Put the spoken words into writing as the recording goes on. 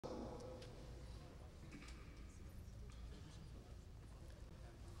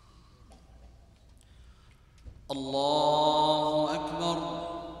الله أكبر.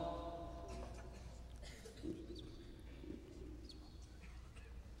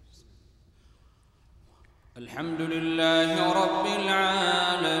 الحمد لله رب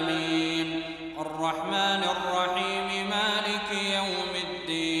العالمين الرحمن الرحيم مالك يوم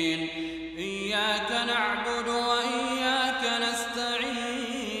الدين إياك نعبد وإياك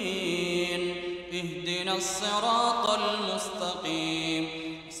نستعين اهدنا الصراط المستقيم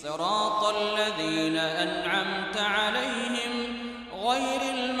صراط الذين أنعمت عليهم غير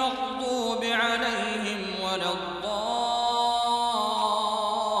المغضوب عليهم ولا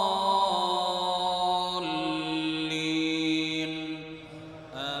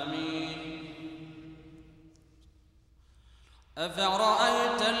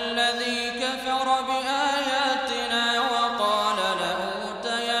أفرأيت الذي كفر بآياتنا وقال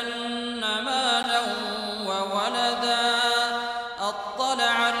لأوتين مالا وولدا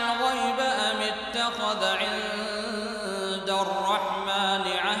أطلع الغيب أم اتخذ عند الرحمن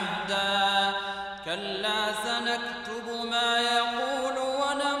عهدا كلا سنكتب ما يقول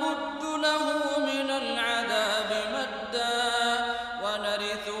ونمد له من العذاب مدا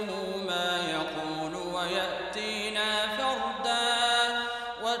ونرثه ما يقول ويأتينا فردا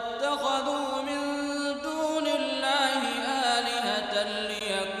واتخذوا من دون الله آلهة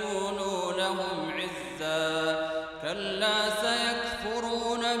ليكونوا لهم عزا كلا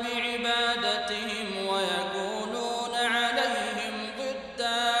سيكفرون بعبادتهم ويكونون عليهم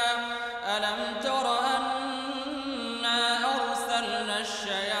ضدا ألم تر أنا أرسلنا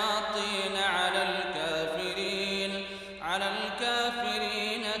الشياطين على الكافرين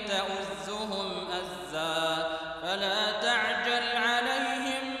تؤزهم أزا فلا تعجل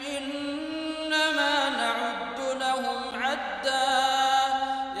عليهم إنما نعد لهم عدا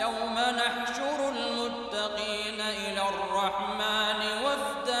يوم نحشر المتقين إلى الرحمن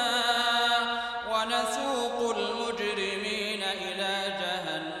وفدا ونسوق المجرمين إلى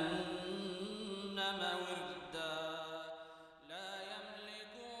جهنم وردا لا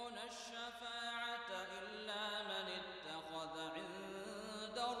يملكون الشفاعة إلا من اتخذ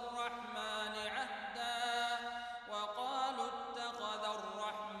عند الرحمن عهدا وقالوا اتخذ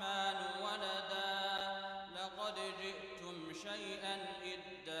الرحمن ولدا لقد جئتم شيئا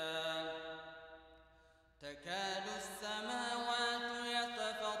إدا تكاد السماوات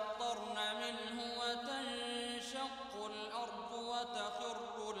يتفطرن منه وتنشق الأرض وتخر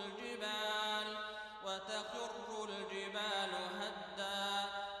الجبال هدا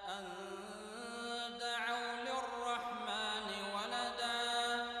أن دعوا للرحمن ولدا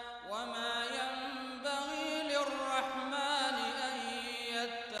وما ينبغي للرحمن أن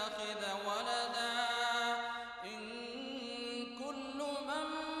يتخذ ولدا إن كل من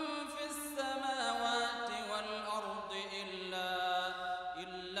في السماوات والأرض إلا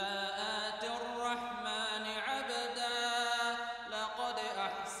آتي الرحمن عبدا لقد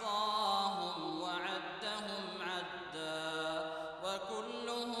أحصاهم وعدهم عدا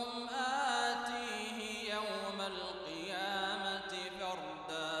وكلهم آتيه يوم القيامة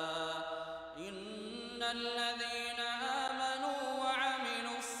فردا إن الذين آمنوا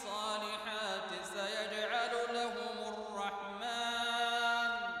وعملوا الصالحات سيجعل لهم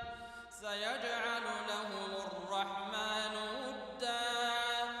الرحمن ودا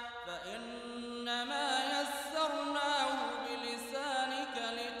فإنما يسرناه بلسانك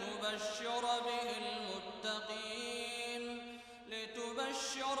لتبشر به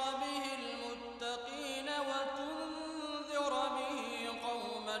المتقين وتنذر به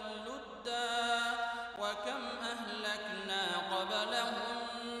قوما لدا وكم أهلكنا قبلهم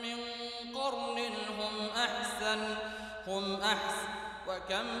من قرن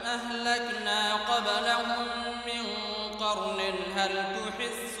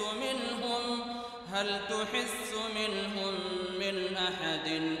هل تحس منهم من أحد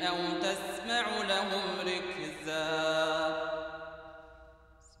أو تسمع لهم ركزا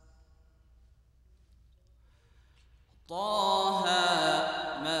طه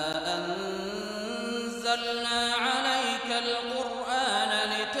ما أنزلنا عليك القرآن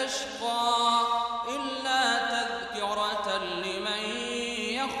لتشقى إلا تذكرة لمن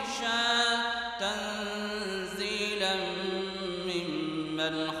يخشى تنزيلا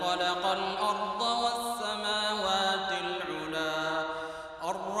ممن خلق الأرض والسماوات العلا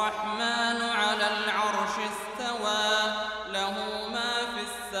الرحمن على العرش استوى له ما في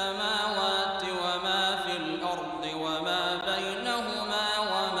السماوات وما في الأرض وما بينهما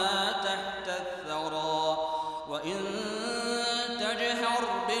وما تحت الثرى وإن تجهر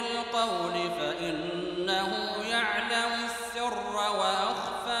بالقول فإنه يعلم السر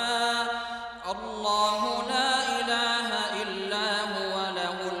وأخفى الله لا إله إلا هو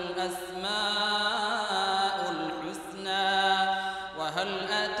له الأسماء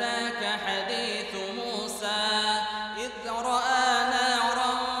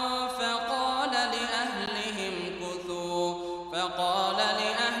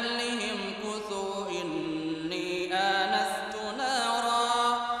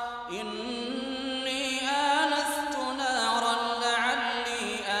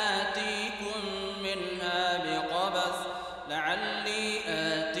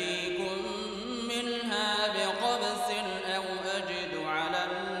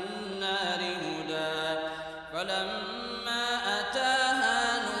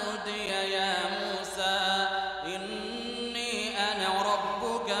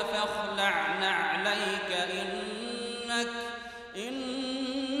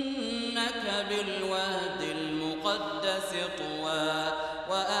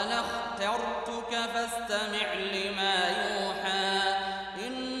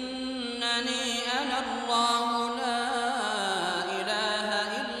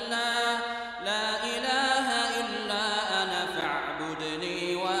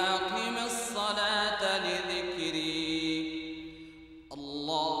واعبدني وأقم الصلاة لذكري.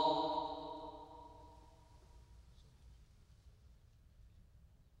 الله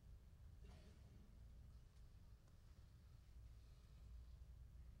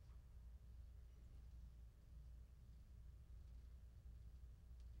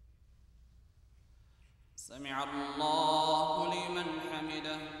سمع الله لمن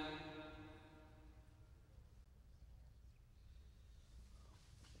حمده.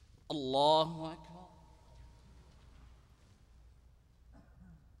 الله أكبر.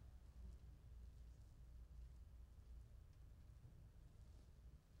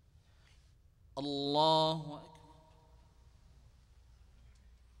 الله أكبر.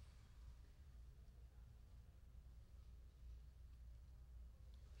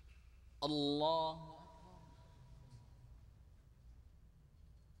 الله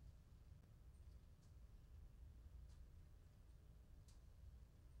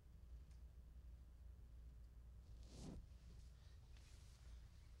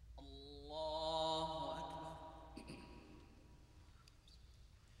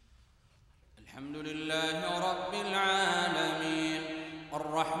الحمد لله رب العالمين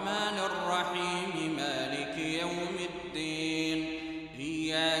الرحمن الرحيم مالك يوم الدين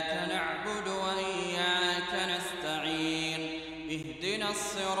إياك نعبد وإياك نستعين اهدنا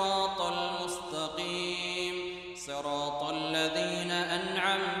الصراط المستقيم صراط الذين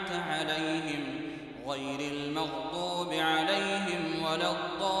أنعمت عليهم غير المغضوب عليهم ولا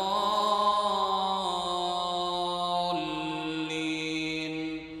الضالين.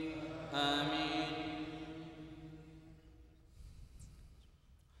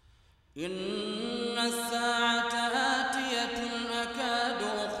 إن الساعة آتية أكاد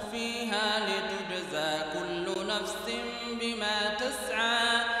أخفيها لتجزى كل نفس بما تسعى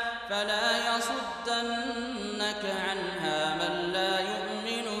فلا يصدنك عنها من لا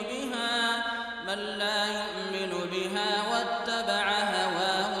يؤمن بها واتبع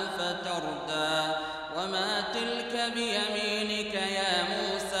هواه فتردى. وما تلك بيمينك يا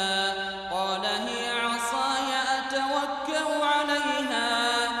موسى؟ قال هي عصاي أتوكأ عليها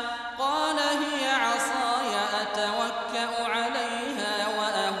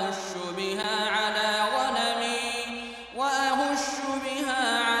وأهش بها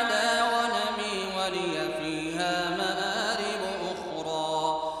على غنمي ولي فيها مآرب أخرى.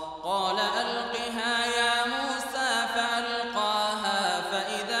 قال ألقها يا موسى فألقاها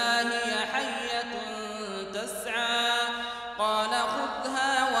فإذا هي حية تسعى. قال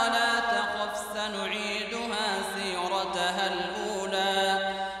خذها ولا تخف سنعيدها سيرتها الأولى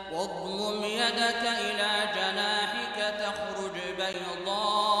واضمم يدك إلى جناحك تخرج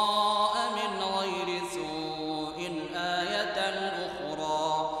بيضاء من غير سوء آية أخرى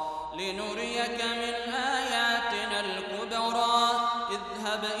لنريك من آياتنا الكبرى.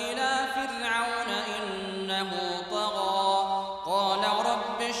 اذهب إلى فرعون إنه طغى. قال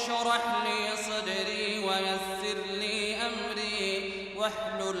رب اشرح لي صدري ويسر لي أمري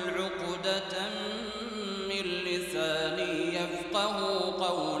واحلل عقدة من لساني يفقه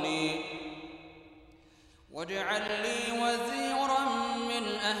قولي واجعل لي وزيرا من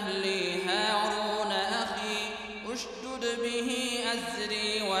أهلي هارون أخي اشدد به أزري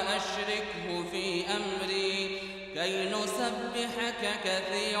وأشركه في أمري كي نسبحك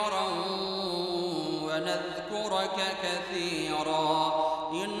كثيرا ونذكرك كثيرا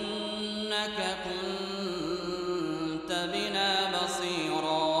إنك كنت بنا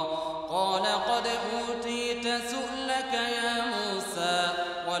بصيرا. قال قد أوتيت سؤلك يا موسى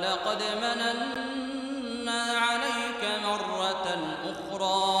ولقد مننا عليك مرة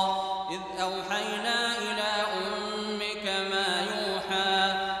أخرى إذ أوحينا إلى أمك ما يوحى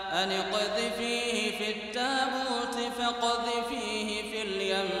أن اقذفيه في التابوت فاقذفيه في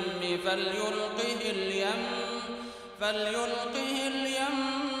اليم فليلقه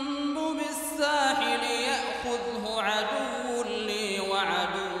اليم بالساحل يأخذه عدو لي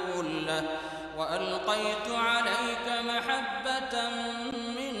وعدو له وألقيت عليك محبة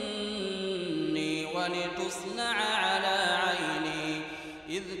مني ولتصنع على عيني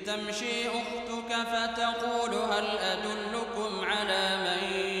إذ تمشي أختك فتقول هل أدلكم على من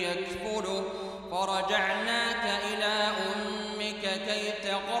يكفله فرجعناك إلى أمك كي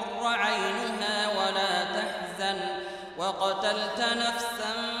تقر عينها ولا تحزن وقتلت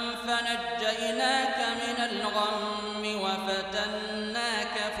نفسا فنجيناك من الغم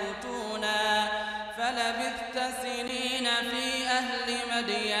وفتناك فتونا فلبثت سنين في أهل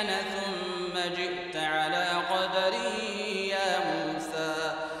مدين ثم جئت على قدري يا موسى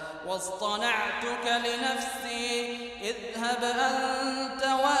واصطنعتك لنفسي اذهب أنت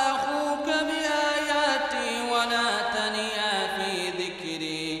وأخوك بآياتي ولا تنيا في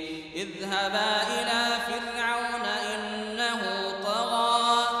اذهبا إلى فرعون إنه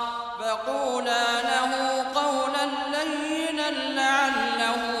طغى فقولا له قولا لينا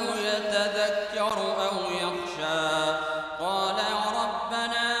لعله يتذكر أو يخشى قالا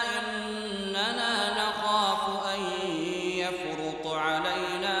ربنا إننا نخاف أن يفرط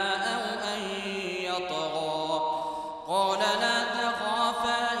علينا أو أن يطغى قال لا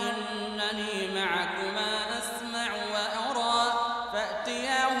تخافا إنني معكما أسمع وأرى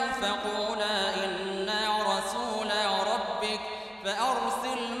فأتياه فقولا إنا رسولا ربك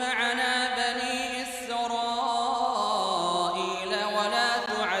فأرسل معنا بني إسرائيل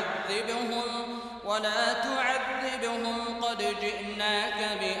ولا تعذبهم قد جئناك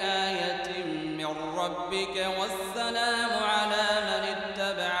بآية من ربك والسلام على من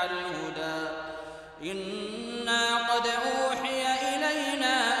اتبع الهدى إنا قد أوحي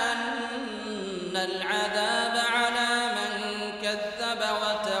إلينا أن العذاب على من كذب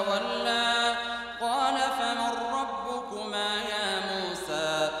وتولى قال فمن ربكما يا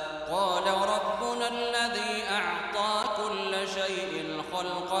موسى قال ربنا الذي أعطى كل شيء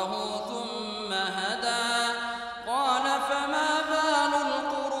خلقه ثم هدى قال فما بال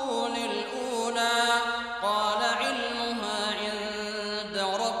القرون الأولى قال علمها عند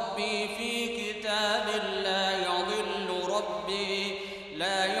ربي في كتاب لا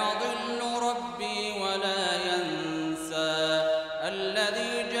يضل ربي ولا ينسى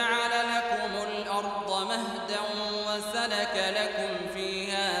الذي جعل لكم الأرض مهدا وسلك لكم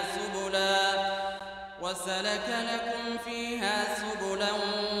فيها سبلا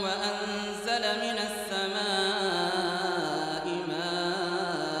وأنزل من السماء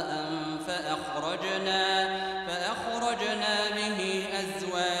ماء فأخرجنا به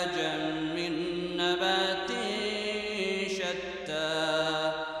أزواجا من نبات شتى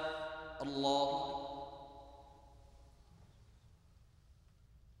الله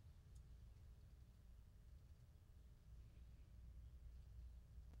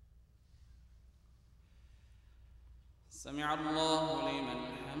سمع الله لمن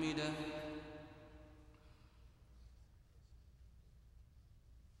حمده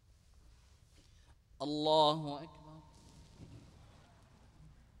الله أكبر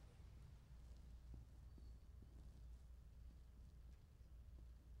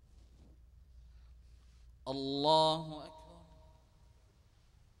الله أكبر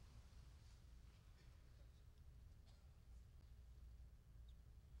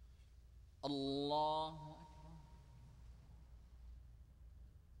الله أكبر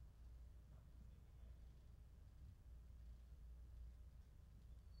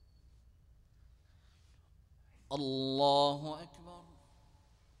الله أكبر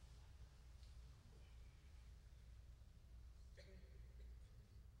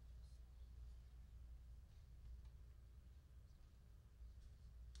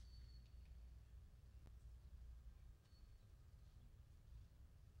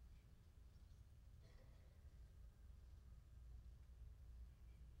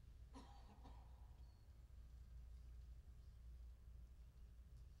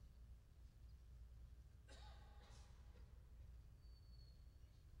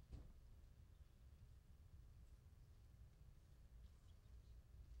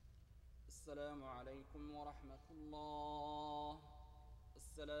السلام عليكم ورحمة الله.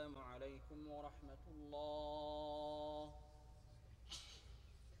 السلام عليكم ورحمة الله.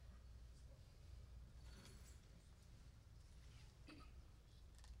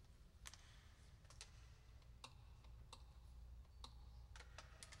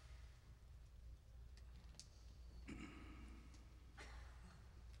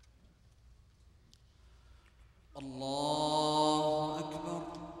 الله أكبر.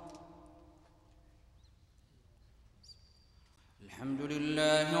 الحمد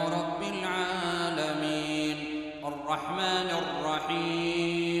لله رب العالمين الرحمن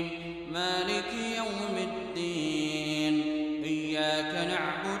الرحيم مالك يوم الدين إياك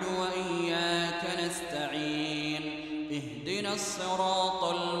نعبد وإياك نستعين اهدنا الصراط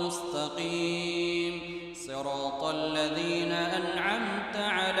المستقيم صراط الذين أنعمت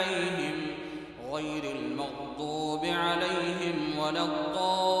عليهم غير المغضوب عليهم ولا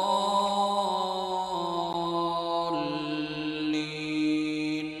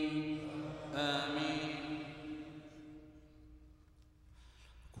الضالين آمين.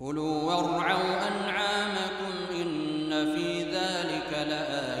 كلوا وارعوا أنعامكم إن في ذلك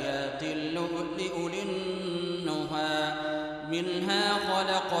لآيات لأولي النهى منها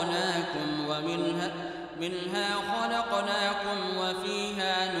خلقناكم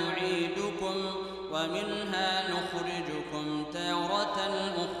وفيها نعيدكم ومنها نخرجكم تارة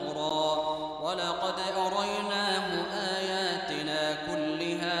أخرى ولقد أريناه آياتنا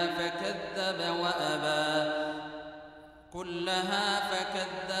كلها كلها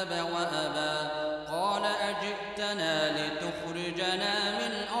فكذب وأبى قال أجئتنا لتخرجنا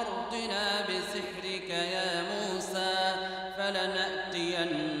من أرضنا بسحرك يا موسى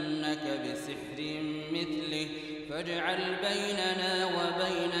فلنأتينك بسحر مثله فاجعل بيننا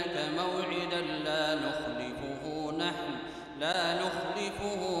وبينك موعدا لا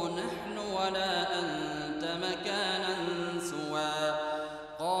نخلفه نحن ولا أنت مكانا سوى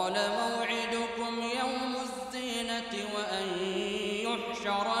قال موعدكم يوم الزينة وأن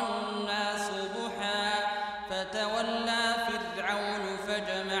يحشر الناس ضحى فتولى فرعون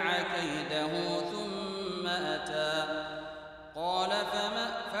فجمع كيده ثم أتى قال لهم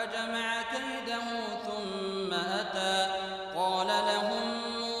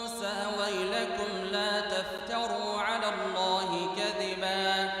موسى ويلكم لا تفتروا على الله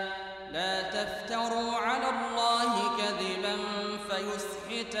كذبا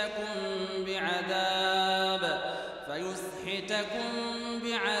فيسحتكم بعذاب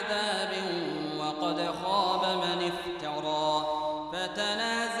وقد خاب من افترى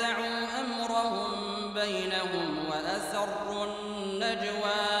فتنازعوا أمرهم بينهم وأسروا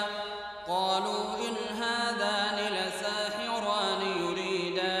النجوى قالوا إن هذان لساحران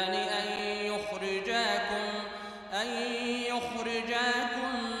يريدان أن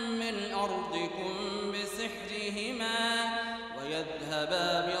يخرجاكم من أرضكم بسحرهما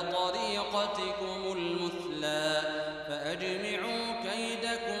ويذهبا بطريقتكم المثلى فأجمعوا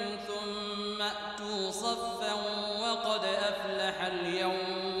كيدكم ثم أتوا صفا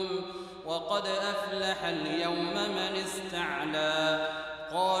وقد أفلح اليوم من استعلى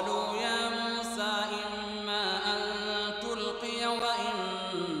قالوا يا موسى إما أن تلقي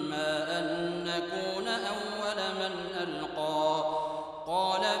وإما أن نكون أول من ألقى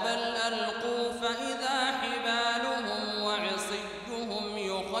قال بل ألقوا فإذا حبالهم وعصيهم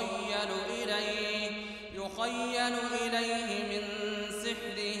يخيل إليه من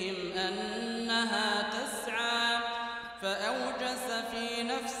سحرهم أنها تسعى فأوجس في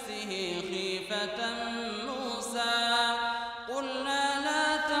نفسه خيفة موسى قلنا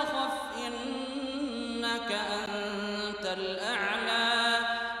لا تخف إنك أنت الأعلى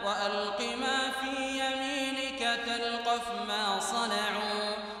وألق ما في يمينك تلقف ما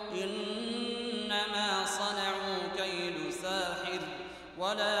صنعوا إنما صنعوا كيد ساحر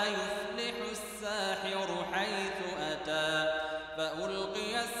ولا يفلح الساحر حيث أتى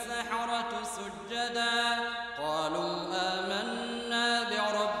فألقي السحرة سجدا قالوا آمنا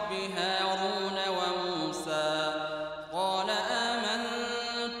برب هارون وموسى قال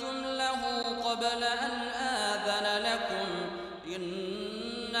آمنتم له قبل أن آذن لكم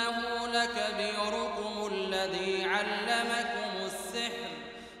إنه لكبيركم الذي علمكم السحر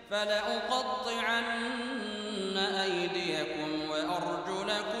فلأقطعن أيديكم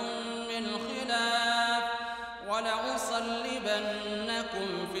وأرجلكم من خلاف ولأصلبنكم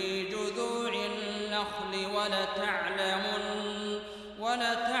في جذوع النخل ولتعلمن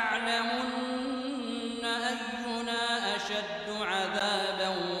أينا أشد عذابا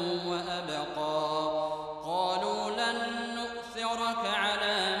وأبقى قالوا لن نؤثرك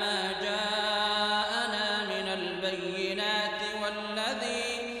على ما جاءنا من البينات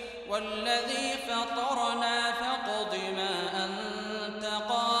والذي فطرنا فاقض ما أنت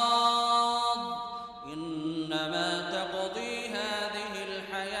قاض إنما تقضي هذه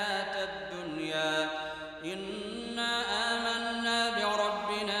الحياة الدنيا إنا آمنا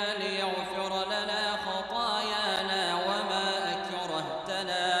بربنا ليغفر لنا خطايانا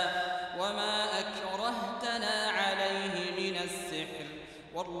وما أكرهتنا عليه من السحر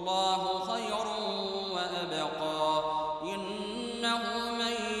والله خير وأبقى إنه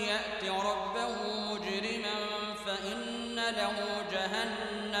من يأت ربه مجرما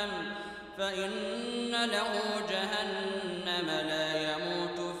فإن له جهنم لا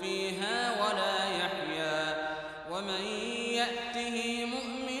يموت فيها ولا يحيا ومن يأته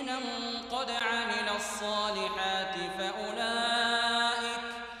مؤمنا قد عمل الصالحات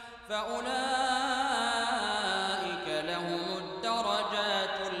فأولئك لهم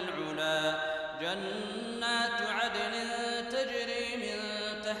الدرجات العلى جنات عدن تجري من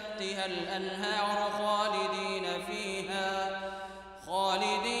تحتها الأنهار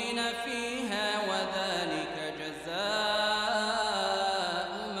خالدين فيها وذلك جزاء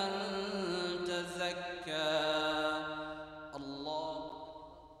من تزكى الله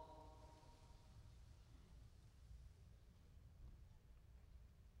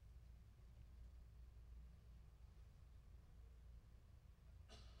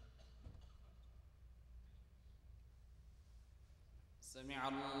سمع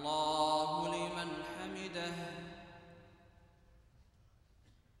الله لمن حمده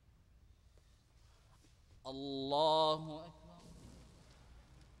الله الله أكبر.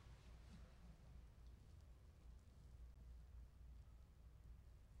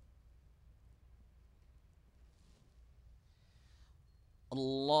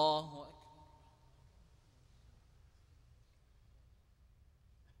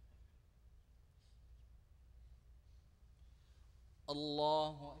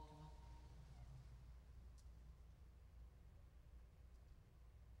 الله أكبر.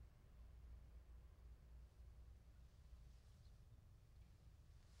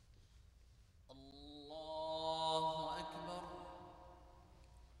 الله أكبر.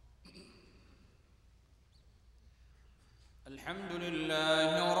 الحمد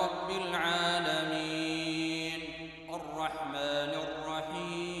لله رب العالمين الرحمن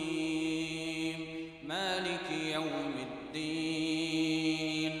الرحيم مالك يوم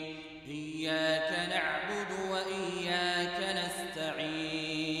الدين إياك نعبد وإياك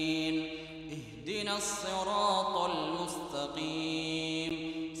نستعين اهدنا الصراط المستقيم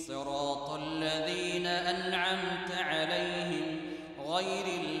صراط الذين أنعمت عليهم غير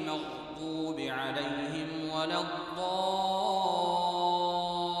المغضوب عليهم ولا الضالين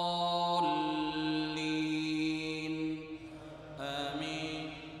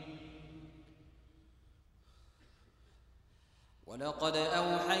آمين. ولقد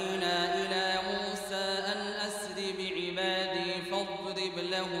أوحينا إلى موسى أن أسر بعبادي فاضرب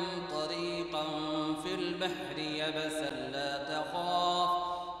لهم طريقا في البحر يبسا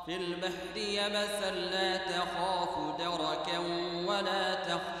لا تخاف دركا ولا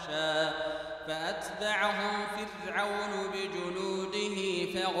تخشى فأتبعهم فرعون بجنوده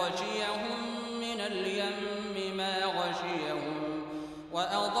فغشيهم من اليم ما غشيهم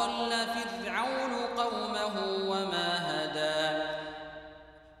وأضل فرعون قومه وما هدى.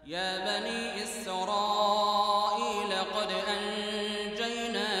 يا بني إسرائيل قد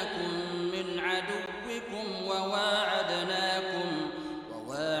أنجيناكم من عدوكم وواعدناكم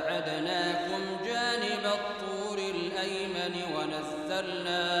جانب الطور الأيمن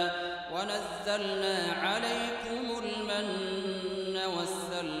ونزلنا عليكم المن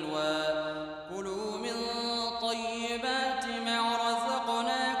والسلوى كلوا من طيبات ما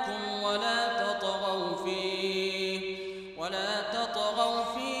رزقناكم ولا تطغوا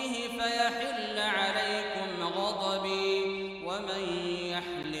فيه فيحل عليكم غضبي ومن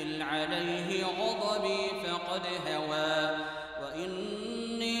يحلل عليه غضبي فقد هوى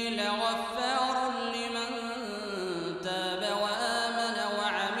وإني لغفار لمن تاب وآمن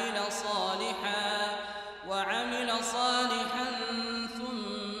وعمل صالحا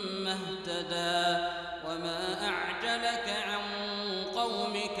ثم اهتدى. وما أعجلك عن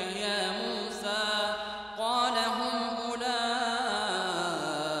قومك يا موسى قال هم أولئك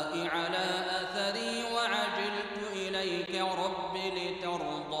على أثري وعجلت إليك رب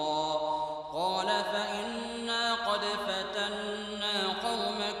لترضى. قال فإنا قد فتنا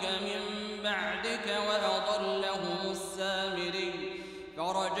قومك من بعدك وأضلهم السامري.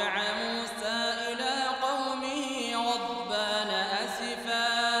 فرجع موسى إلى قومه غضبان أسفا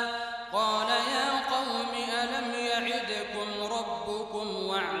قال يا قوم ألم يعدكم ربكم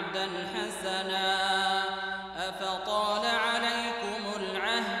وعدا حسنا أفطال عليكم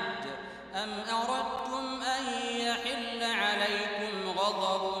العهد أم أردتم أن يحل عليكم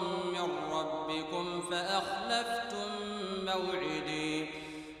غضب من ربكم فأخلفتم موعدي.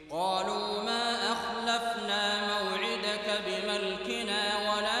 قالوا ما أخلفنا موعدك بملكنا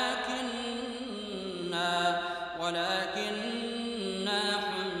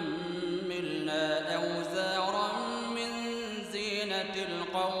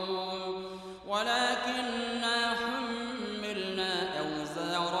ولكننا حملنا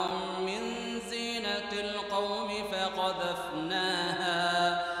أوزارا من زينة القوم فقذفناها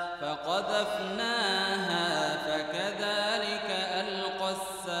فكذلك ألقى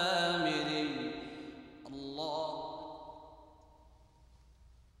السامري. الله.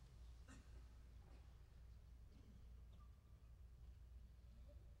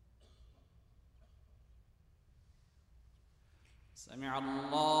 سمع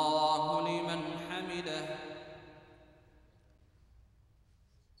الله لمن حمده.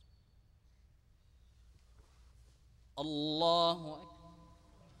 الله أكبر.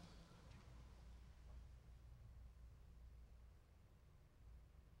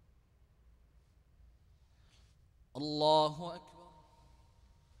 الله أكبر.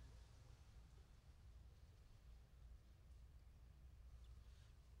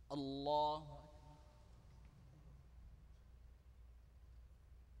 الله أكبر.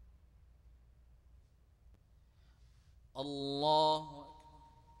 الله أكبر.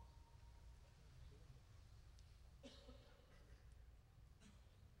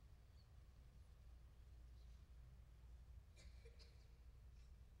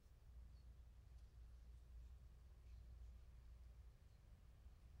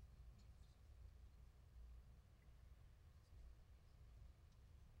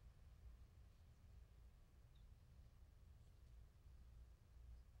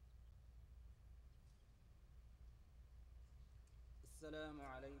 السلام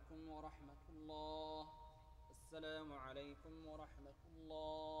عليكم ورحمة الله. السلام عليكم ورحمة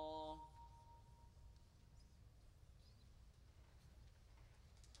الله.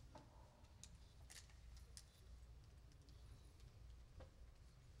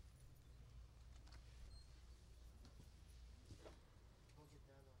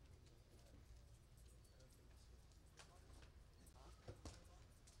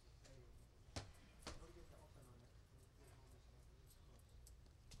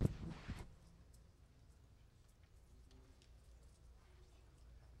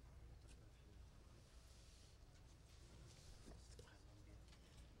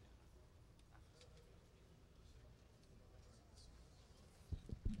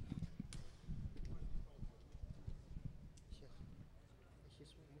 شيخ ايش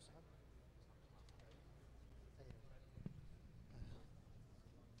اسمه مصعب؟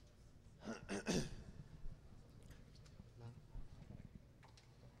 نعم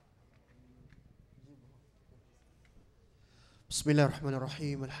بسم الله الرحمن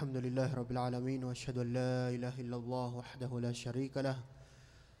الرحيم الحمد لله رب العالمين وأشهد أن لا إله إلا الله وحده لا شريك له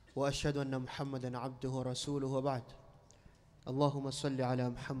وأشهد أن محمدا عبده ورسوله وبعد اللهم صل على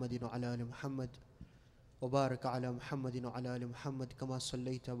محمد وعلى آل محمد وبارك على محمد وعلى آل محمد كما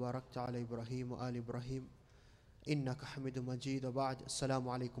صليت وباركت على إبراهيم وآل إبراهيم إنك حميد مجيد وبعد السلام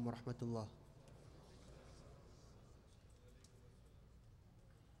عليكم ورحمة الله.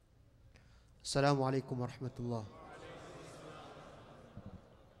 السلام عليكم ورحمة الله.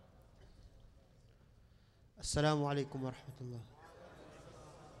 Assalamu alaikum wa rahmatullah.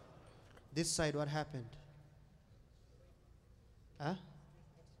 This side, what happened? Huh?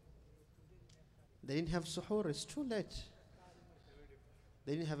 They didn't have suhoor, it's too late.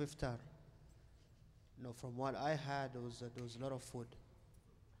 They didn't have iftar. No, from what I had, there was a lot of food.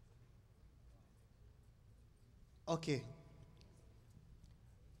 Okay.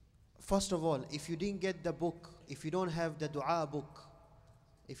 First of all, if you didn't get the book, if you don't have the dua book,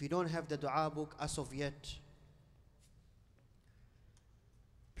 if you don't have the dua book as of yet,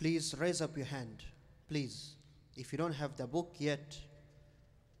 please raise up your hand. Please. If you don't have the book yet,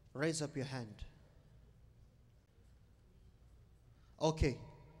 raise up your hand. Okay.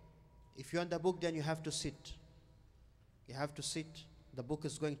 If you want the book, then you have to sit. You have to sit. The book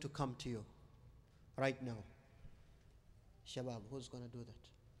is going to come to you right now. Shabab, who's going to do that?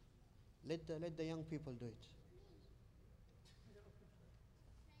 Let the young people do it.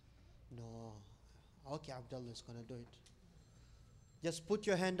 No. Okay, Abdullah is going to do it. Just put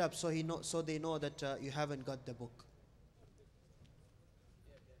your hand up so they know that you haven't got the book.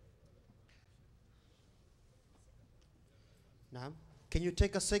 Naam. Can you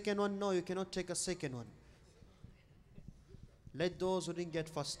take a second one? No, you cannot take a second one. Let those who didn't get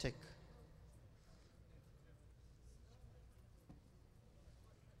first take.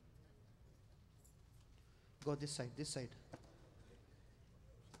 Go this side, this side.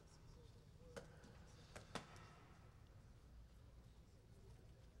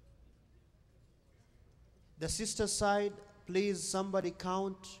 The sister side, please somebody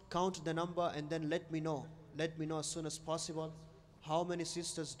count the number and then let me know. Let me know as soon as possible how many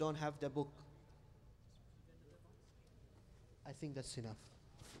sisters don't have the book. I think that's enough.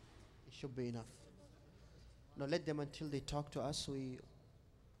 It should be enough. No, let them until they talk to us.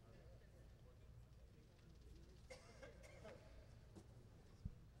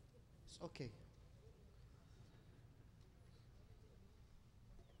 It's okay.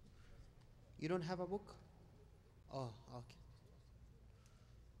 You don't have a book? Oh, okay.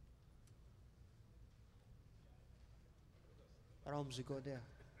 Ramzi, go there.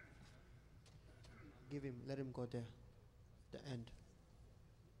 Let him go there. The end.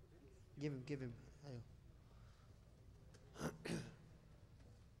 Give him. Ayo.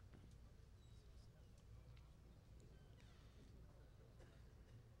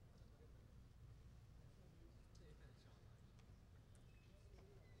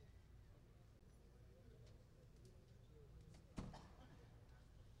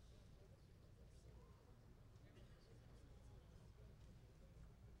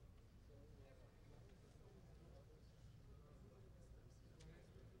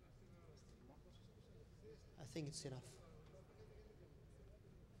 I think it's enough.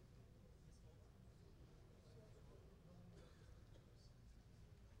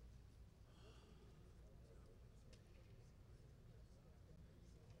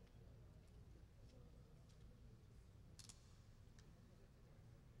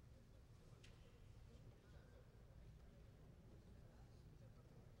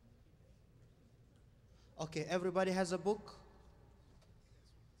 Okay, everybody has a book?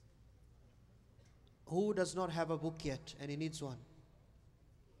 Who does not have a book yet and he needs one?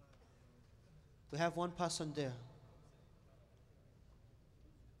 We have one person there.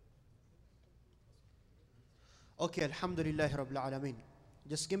 Okay, Alhamdulillah Rabbil Alameen.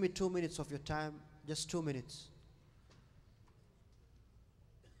 Just give me 2 minutes of your time, just 2 minutes.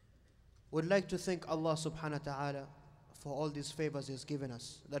 We'd like to thank Allah subhanahu wa ta'ala for all these favors He's given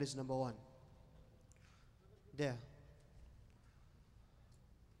us. That is number one. There.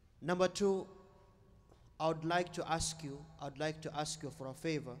 Number two, I'd like to ask you for a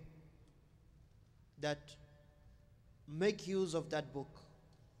favor, that make use of that book.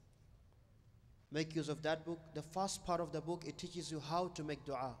 Make use of that book. The first part of the book, it teaches you how to make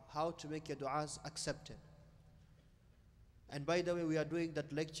dua, how to make your du'as accepted. And by the way, we are doing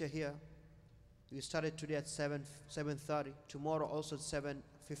that lecture here. We started today at 7:30. Tomorrow also at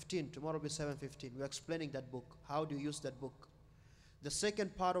 7:15. Tomorrow will be 7:15. We're explaining that book. How do you use that book? The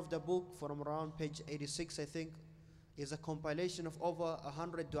second part of the book, from around page 86, I think, is a compilation of over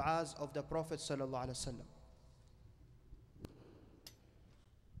 100 du'as of the Prophet sallallahu alaihi wasallam.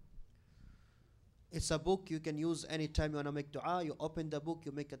 It's a book you can use anytime you want to make dua. You open the book,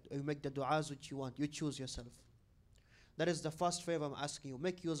 you make the du'as which you want. You choose yourself. That is the first favor I'm asking you.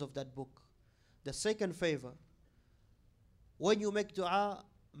 Make use of that book. The second favor, when you make dua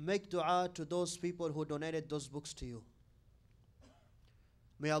to those people who donated those books to you.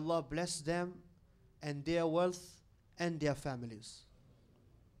 May Allah bless them and their wealth and their families.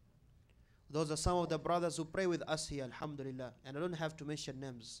 Those are some of the brothers who pray with us here, alhamdulillah. And I don't have to mention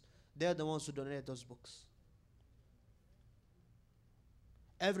names. They're the ones who donated those books.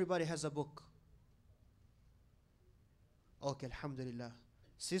 Everybody has a book. Okay, alhamdulillah.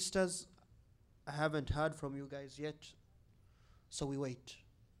 Sisters, I haven't heard from you guys yet, so we wait.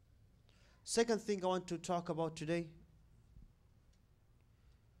 Second thing I want to talk about today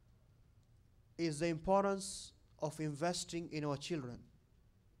is the importance of investing in our children.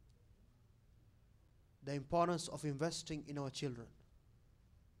 The importance of investing in our children.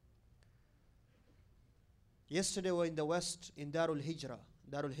 Yesterday we were in the West, in Darul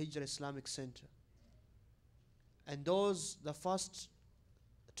Hijrah Islamic Center. And the first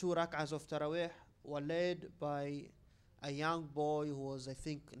 2 rak'ahs of Taraweeh were led by a young boy who was, I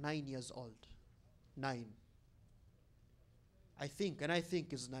think, 9 years old. 9. I think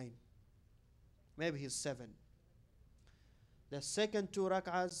he's 9. Maybe he's 7. The second 2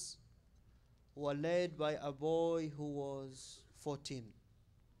 rak'ahs were led by a boy who was 14.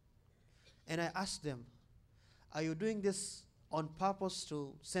 And I asked them, are you doing this on purpose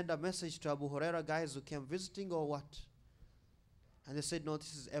to send a message to Abu Huraira guys who came visiting, or what? And they said, no,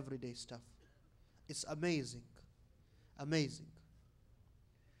 this is everyday stuff. It's amazing. Amazing.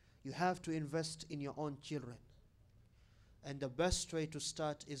 You have to invest in your own children. And the best way to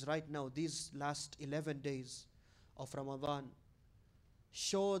start is right now, these last 11 days of Ramadan.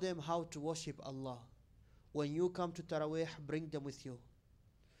 Show them how to worship Allah. When you come to Taraweeh, bring them with you.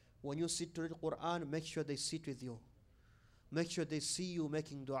 When you sit to read Quran, make sure they sit with you. Make sure they see you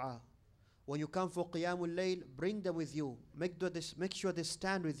making dua. When you come for Qiyamul Layl, bring them with you. Make sure they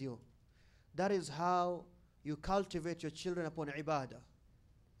stand with you. That is how you cultivate your children upon ibadah.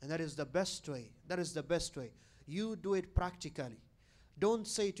 And that is the best way. That is the best way. You do it practically. Don't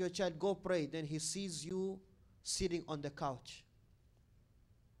say to your child, go pray, then he sees you sitting on the couch.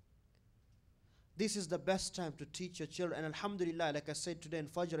 This is the best time to teach your children. And alhamdulillah, like I said today in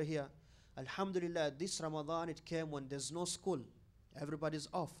Fajr here, alhamdulillah, this Ramadan it came when there's no school. Everybody's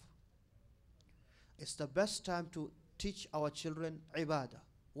off. It's the best time to teach our children ibadah,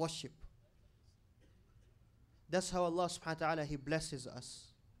 worship. That's how Allah subhanahu wa ta'ala, He blesses us.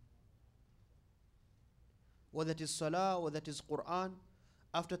 Whether it is Salah, whether it is Quran.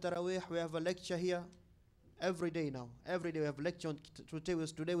 After Taraweeh, we have a lecture here every day now. Every day we have a lecture. Today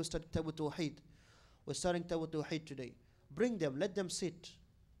we start Tabu Tawheed. We're starting Tabu Tawheed today. Bring them, let them sit.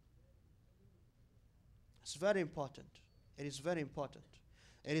 It's very important. It is very important.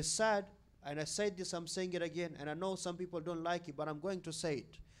 It is sad, and I said this, I'm saying it again, and I know some people don't like it, but I'm going to say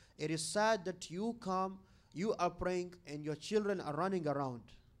it. It is sad that you come, you are praying, and your children are running around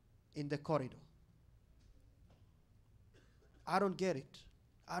in the corridor. I don't get it.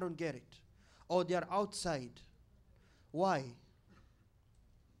 I don't get it. Or they are outside. Why?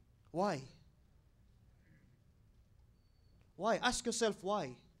 Why? Why? Ask yourself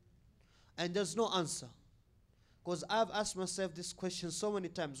why. And there's no answer. Because I've asked myself this question so many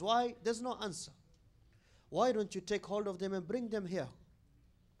times. Why? There's no answer. Why don't you take hold of them and bring them here?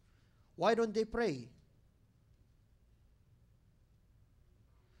 Why don't they pray?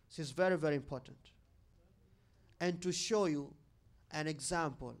 This is very, very important. And to show you an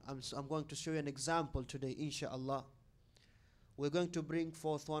example, I'm going to show you an example today, inshallah. We're going to bring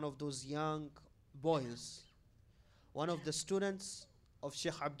forth one of those young boys. One of the students of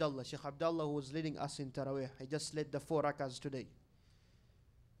Sheikh Abdullah who was leading us in Taraweeh, he just led the 4 rakahs today.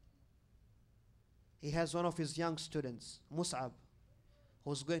 He has one of his young students, Mus'ab,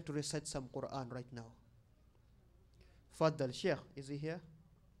 who's going to recite some Quran right now. Faddal, Sheikh, is he here?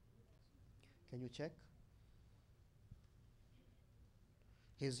 Can you check?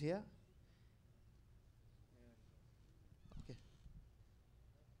 He's here? Okay.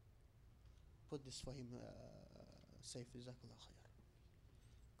 Put this for him, Saif, Jazakallah khair.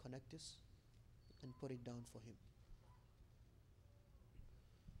 Connect this and put it down for him.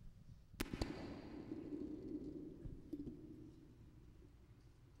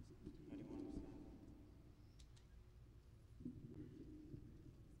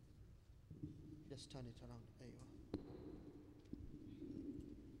 Just turn it around. There you are.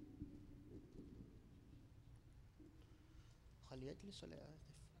 خليه يجلس ولا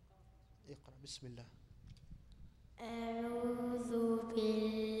يعطف. اقرأ بسم الله. أعوذ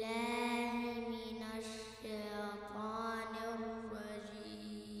بالله من الشيطان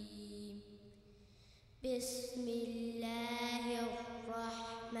الرجيم. بسم الله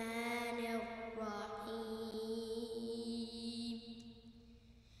الرحمن الرحيم.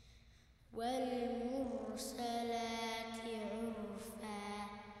 والمرسلات عرفا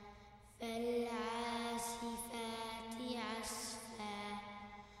فالعاصفات عصفا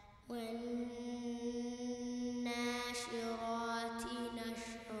والناشرات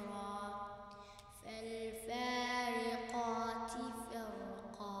نشرا فالفارقات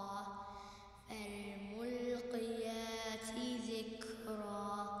فرقا فالملقيات ذكرا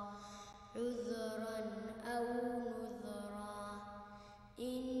عذرا أو نذرا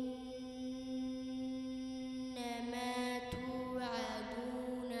إنما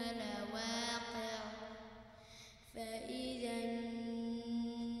توعدون لواقع فإذا النجوم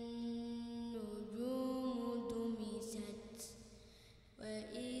دمست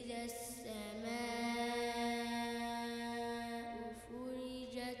وإذا السماء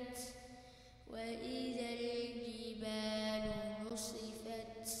فرجت وإذا الجبال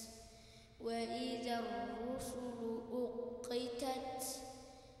نصفت وإذا الرسل أقتت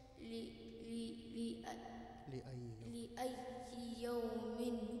لأي يوم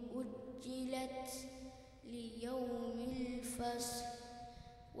أجلت ليوم الفصل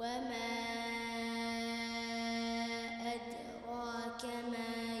وما أدراك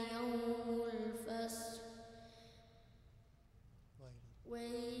ما يوم الفصل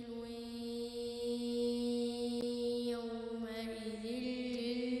ويل يومئذ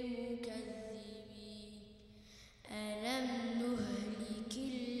للمكذبين ألم نهلك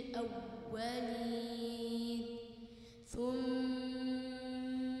الأولين ثم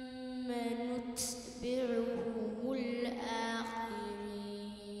نتبعهم الآخرين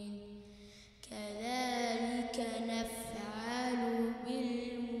كذلك نفعل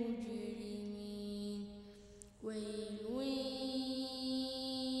بالمجرمين ويل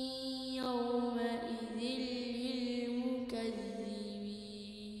يومئذ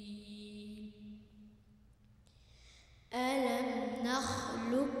للمكذبين ألم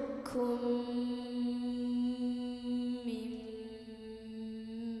نخلقكم من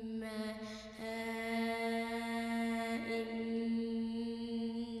ماء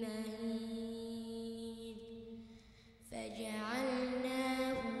مهين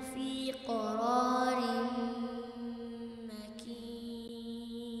فجعلناه في قرار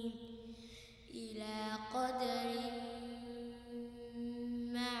مكين إلى قدر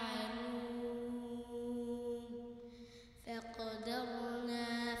معلوم فقدرنا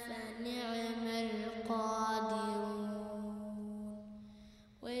فنعم القادرون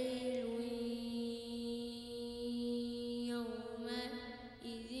ويل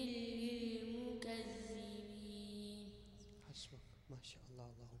يومئذ للمكذبين. حسبك ما شاء الله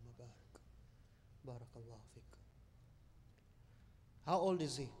اللهم بارك. بارك الله فيك. How old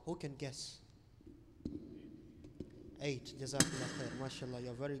is he? Who can guess? 8. Jazakallah khair. MashaAllah,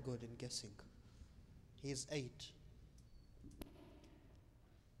 you're very good in guessing. He is 8.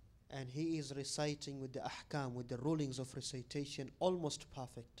 And he is reciting with the ahkam, with the rulings of recitation, almost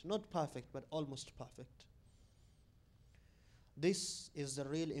perfect. Not perfect, but almost perfect. This is the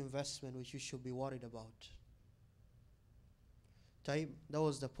real investment which you should be worried about. That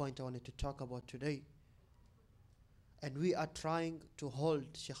was the point I wanted to talk about today. And we are trying to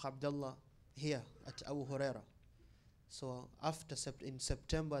hold Sheikh Abdullah here at Abu Huraira. So after in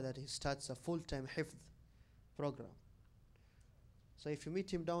September that he starts a full-time hifd program. So if you meet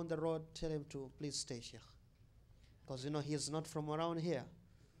him down the road, tell him to please stay, Sheikh. Because he is not from around here.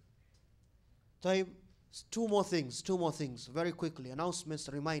 Two more things, very quickly. Announcements,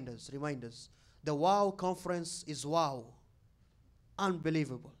 reminders. The WOW conference is wow.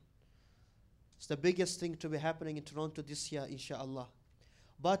 Unbelievable. It's the biggest thing to be happening in Toronto this year, inshallah.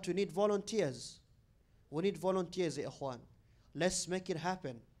 But we need volunteers. We need volunteers, ikhwan. Let's make it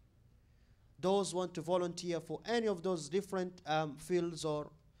happen. Those want to volunteer for any of those different fields or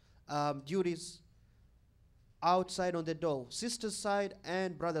duties, outside on the door, sister's side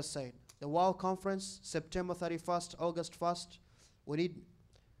and brother's side. The WOW conference, September 31st, August 1st. We need,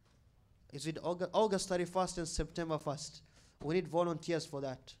 is it August 31st and September 1st? We need volunteers for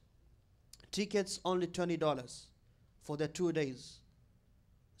that. Tickets only $20 for the 2 days.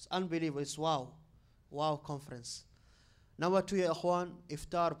 It's unbelievable. It's wow. Wow conference. Number 2, ya ikhwan,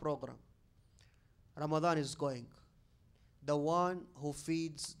 iftar program. Ramadan is going. The one who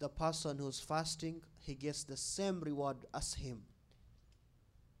feeds the person who's fasting, he gets the same reward as him.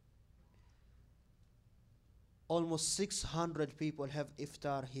 Almost 600 people have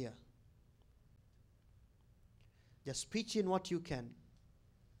iftar here. Just pitch in what you can.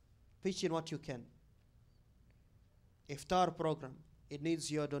 Pitch in what you can. Iftar program, it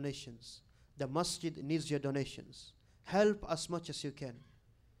needs your donations. The masjid needs your donations. Help as much as you can.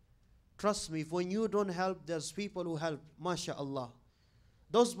 Trust me, when you don't help, there's people who help. MashaAllah.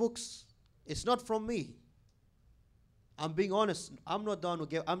 Those books, it's not from me. I'm being honest. I'm not the one who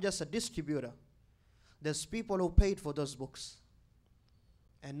gave. I'm just a distributor. There's people who paid for those books.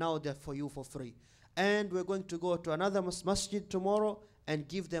 And now they're for you for free. And we're going to go to another masjid tomorrow and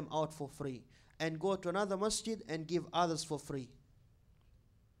give them out for free. And go to another masjid and give others for free.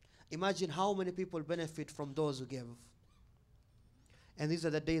 Imagine how many people benefit from those who give. And these are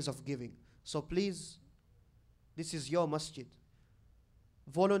the days of giving. So please, this is your masjid.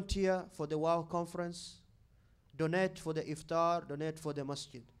 Volunteer for the WOW conference. Donate for the iftar. Donate for the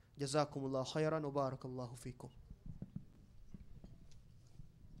masjid. Jazakumullah khairan wa barakallahu fikum.